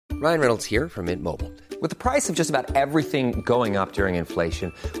Ryan Reynolds here from Mint Mobile. With the price of just about everything going up during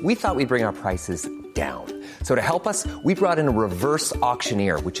inflation, we thought we'd bring our prices down. So to help us, we brought in a reverse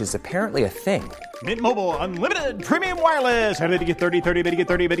auctioneer, which is apparently a thing. Mint Mobile Unlimited Premium Wireless. How to get 30, 30, bit to get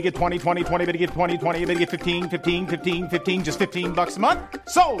 30, bit to get 20, 20, 20, bit to get 20, 20, bit to get 15, 15, 15, 15, just $15 a month?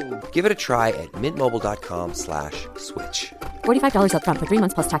 Sold! Give it a try at mintmobile.com/switch. $45 up front for 3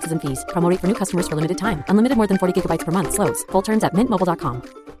 months plus taxes and fees. Promo rate for new customers for limited time. Unlimited more than 40 gigabytes per month. Slows full terms at mintmobile.com.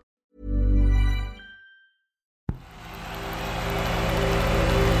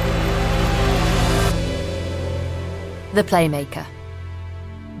 The Playmaker.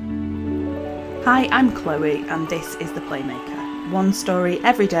 Hi, I'm Chloe and this is The Playmaker. One story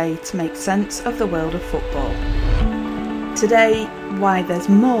every day to make sense of the world of football. Today, why there's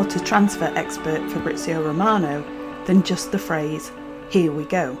more to transfer expert Fabrizio Romano than just the phrase, "Here we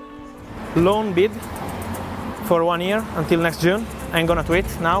go." Loan bid for 1 year until next June. I'm gonna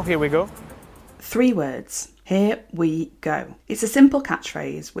tweet now, here we go. 3 words. Here we go. It's a simple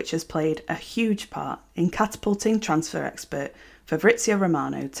catchphrase which has played a huge part in catapulting transfer expert Fabrizio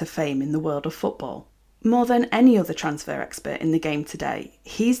Romano to fame in the world of football. More than any other transfer expert in the game today,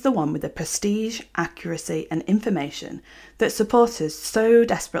 he's the one with the prestige, accuracy and information that supporters so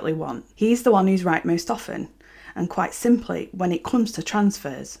desperately want. He's the one who's right most often. And quite simply, when it comes to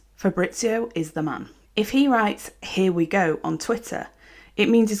transfers, Fabrizio is the man. If he writes "Here we go" on Twitter, it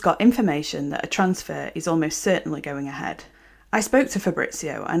means he's got information that a transfer is almost certainly going ahead. I spoke to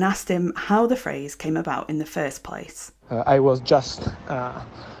Fabrizio and asked him how the phrase came about in the first place. I was just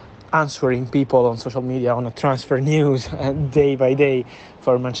answering people on social media on a transfer news day by day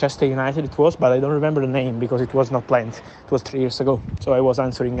for Manchester United it was, but I don't remember the name because it was not planned. It was 3 years ago. So I was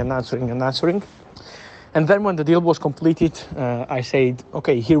answering. And then when the deal was completed, I said,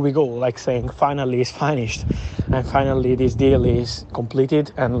 okay, here we go, like saying finally it's finished. And finally this deal is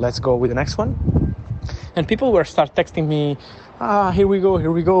completed and let's go with the next one. And people were start texting me, here we go.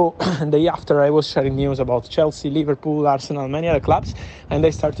 And the day after I was sharing news about Chelsea, Liverpool, Arsenal, many other clubs. And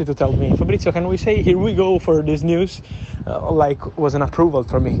they started to tell me, Fabrizio, can we say here we go for this news? Like was an approval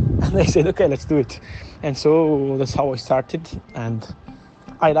for me. And I said, okay, let's do it. And so that's how I started. And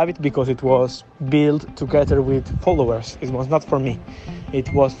I love it because it was built together with followers. It was not for me.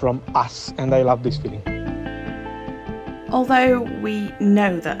 It was from us. And I love this feeling. Although we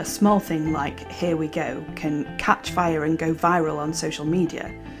know that a small thing like "Here we go" can catch fire and go viral on social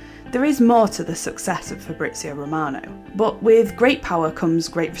media, there is more to the success of Fabrizio Romano. But with great power comes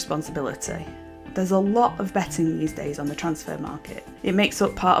great responsibility. There's a lot of betting these days on the transfer market. It makes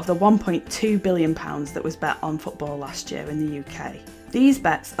up part of the £1.2 billion that was bet on football last year in the UK. These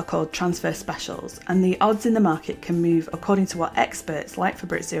bets are called transfer specials, and the odds in the market can move according to what experts like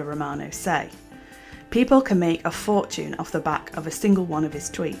Fabrizio Romano say. People can make a fortune off the back of a single one of his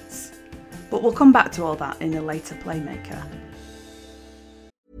tweets. But we'll come back to all that in a later Playmaker.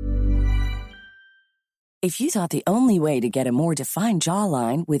 If you thought the only way to get a more defined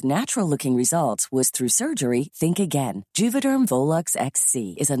jawline with natural-looking results was through surgery, think again. Juvederm Volux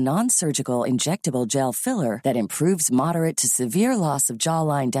XC is a non-surgical injectable gel filler that improves moderate to severe loss of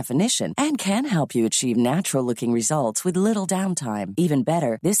jawline definition and can help you achieve natural-looking results with little downtime. Even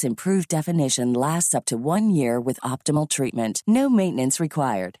better, this improved definition lasts up to 1 year with optimal treatment. No maintenance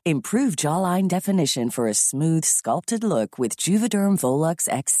required. Improve jawline definition for a smooth, sculpted look with Juvederm Volux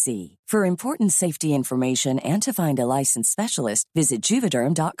XC. For important safety information and to find a licensed specialist, visit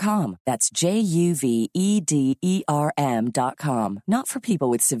Juvederm.com. That's JUVEDERM.com. Not for people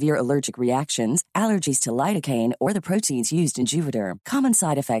with severe allergic reactions, allergies to lidocaine, or the proteins used in Juvederm. Common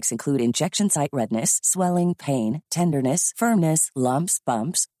side effects include injection site redness, swelling, pain, tenderness, firmness, lumps,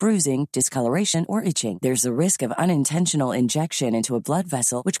 bumps, bruising, discoloration, or itching. There's a risk of unintentional injection into a blood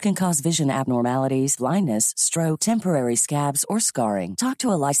vessel, which can cause vision abnormalities, blindness, stroke, temporary scabs, or scarring. Talk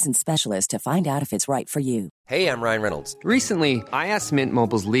to a licensed specialist to find out if it's right for you. Hey, I'm Ryan Reynolds. Recently, I asked Mint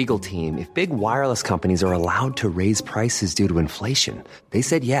Mobile's legal team if big wireless companies are allowed to raise prices due to inflation. They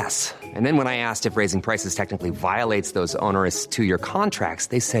said yes. And then when I asked if raising prices technically violates those onerous 2-year contracts,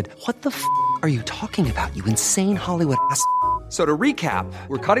 they said, what the f*** are you talking about, you insane Hollywood ass f- So to recap,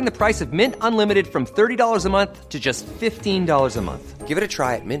 we're cutting the price of Mint Unlimited from $30 a month to just $15 a month. Give it a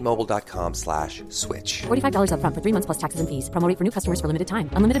try at mintmobile.com/switch. $45 up front for 3 months plus taxes and fees. Promo rate for new customers for limited time.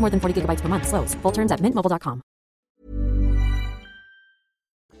 Unlimited more than 40 gigabytes per month. Slows full terms at mintmobile.com.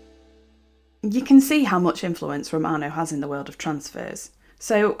 You can see how much influence Romano has in the world of transfers.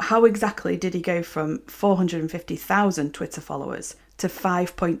 So how exactly did he go from 450,000 Twitter followers to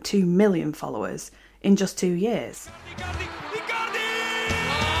 5.2 million followers in just 2 years?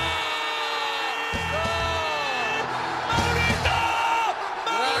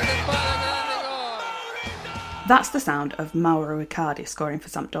 That's the sound of Mauro Icardi scoring for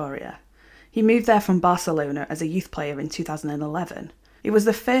Sampdoria. He moved there from Barcelona as a youth player in 2011. It was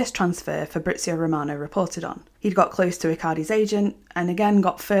the first transfer Fabrizio Romano reported on. He'd got close to Icardi's agent and again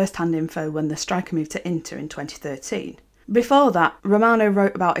got first-hand info when the striker moved to Inter in 2013. Before that, Romano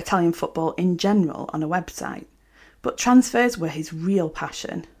wrote about Italian football in general on a website. But transfers were his real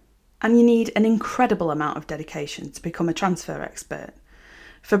passion. And you need an incredible amount of dedication to become a transfer expert.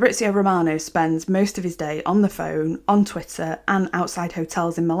 Fabrizio Romano spends most of his day on the phone, on Twitter and outside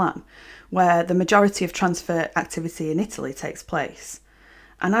hotels in Milan, where the majority of transfer activity in Italy takes place.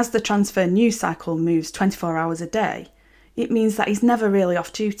 And as the transfer news cycle moves 24 hours a day, it means that he's never really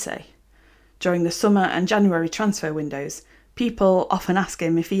off duty. During the summer and January transfer windows, people often ask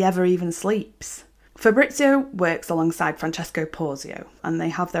him if he ever even sleeps. Fabrizio works alongside Francesco Porzio, and they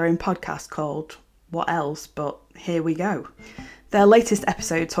have their own podcast called What Else But Here We Go. Their latest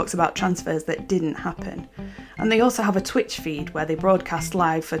episode talks about transfers that didn't happen. And they also have a Twitch feed where they broadcast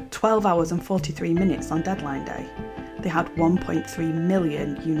live for 12 hours and 43 minutes on deadline day. They had 1.3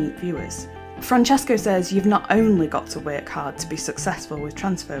 million unique viewers. Francesco says you've not only got to work hard to be successful with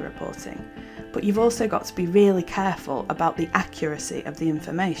transfer reporting, but you've also got to be really careful about the accuracy of the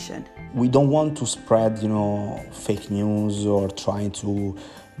information. We don't want to spread, fake news or trying to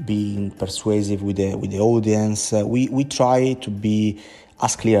be persuasive with the audience. We try to be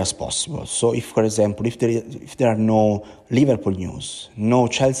as clear as possible. So if, for example, if there are no Liverpool news, no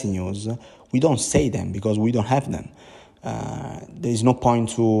Chelsea news, we don't say them because we don't have them. There is no point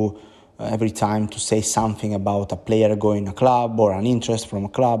to every time to say something about a player going a club or an interest from a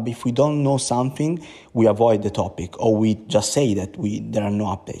club. If we don't know something, we avoid the topic or we just say that there are no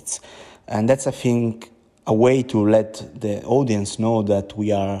updates. And that's, I think, a way to let the audience know that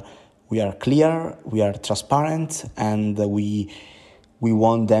we are clear, we are transparent, and we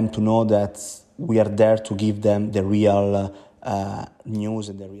want them to know that we are there to give them the real news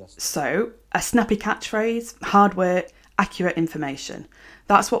and the real. So, a snappy catchphrase, hard work, accurate information.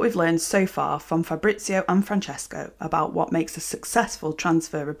 That's what we've learned so far from Fabrizio and Francesco about what makes a successful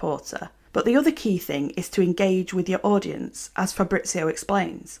transfer reporter. But the other key thing is to engage with your audience, as Fabrizio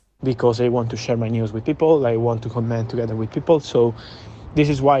explains. Because I want to share my news with people, I want to comment together with people, so this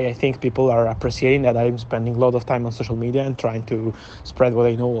is why I think people are appreciating that I'm spending a lot of time on social media and trying to spread what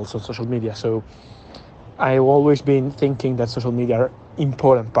I know also on social media. So I've always been thinking that social media are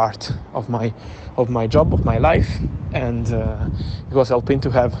important part of my job, of my life, and it was helping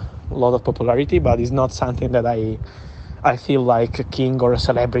to have a lot of popularity, but it's not something that I feel like a king or a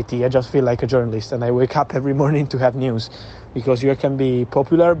celebrity. I just feel like a journalist, and I wake up every morning to have news, because you can be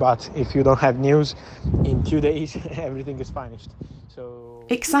popular, but if you don't have news, in 2 days everything is finished. So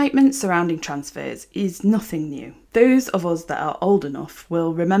excitement surrounding transfers is nothing new. Those of us that are old enough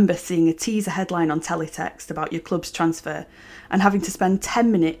will remember seeing a teaser headline on teletext about your club's transfer and having to spend 10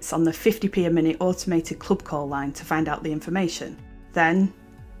 minutes on the 50p a minute automated club call line to find out the information. Then,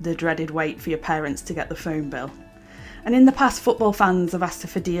 the dreaded wait for your parents to get the phone bill. And in the past, football fans have asked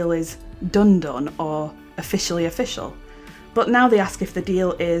if a deal is done or officially official. But now they ask if the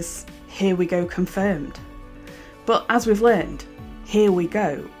deal is, here we go, confirmed. But as we've learned, here we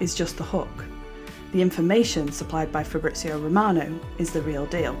go is just the hook. The information supplied by Fabrizio Romano is the real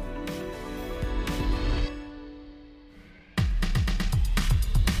deal.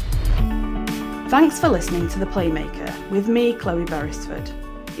 Thanks for listening to The Playmaker with me, Chloe Beresford.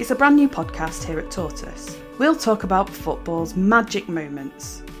 It's a brand new podcast here at Tortoise. We'll talk about football's magic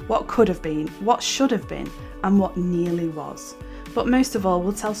moments, what could have been, what should have been, and what nearly was. But most of all,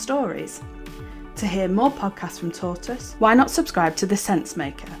 we'll tell stories. To hear more podcasts from Tortoise, why not subscribe to The Sense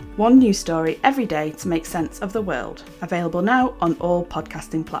Maker? One news story every day to make sense of the world. Available now on all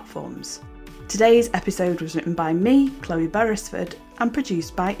podcasting platforms. Today's episode was written by me, Chloe Beresford, and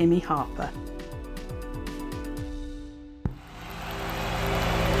produced by Imi Harper.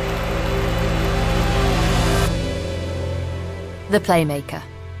 The Playmaker.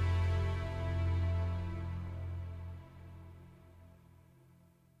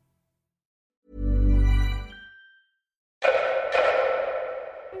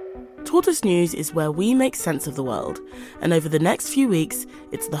 Tortoise News is where we make sense of the world, and over the next few weeks,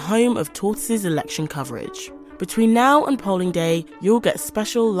 it's the home of Tortoise's election coverage. Between now and polling day, you'll get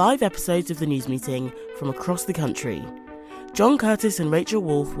special live episodes of the news meeting from across the country. John Curtis and Rachel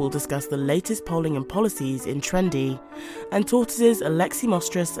Wolf will discuss the latest polling and policies in Trendy, and Tortoise's Alexi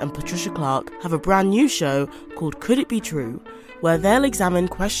Mostras and Patricia Clark have a brand new show called Could It Be True, where they'll examine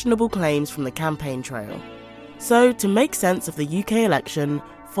questionable claims from the campaign trail. So, to make sense of the UK election,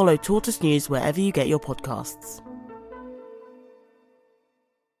 follow Tortoise News wherever you get your podcasts.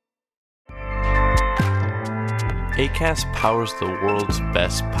 Acast powers the world's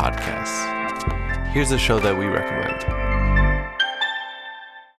best podcasts. Here's a show that we recommend.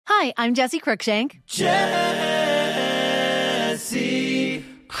 Hi, I'm Jessie Cruikshank. Jessie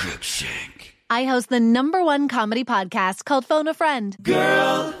Cruikshank. I host the #1 comedy podcast called Phone a Friend.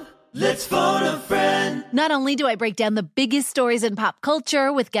 Girl, let's phone a friend. Not only do I break down the biggest stories in pop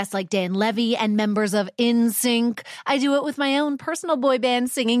culture with guests like Dan Levy and members of NSYNC, I do it with my own personal boy band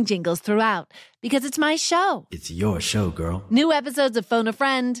singing jingles throughout. Because it's my show. It's your show, girl. New episodes of Phone a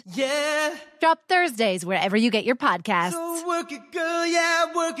Friend. Yeah. Drop Thursdays wherever you get your podcasts. So work it, girl, yeah,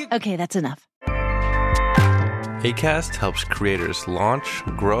 work it. Okay, that's enough. Acast helps creators launch,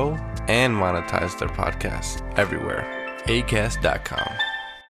 grow, and monetize their podcasts everywhere. Acast.com.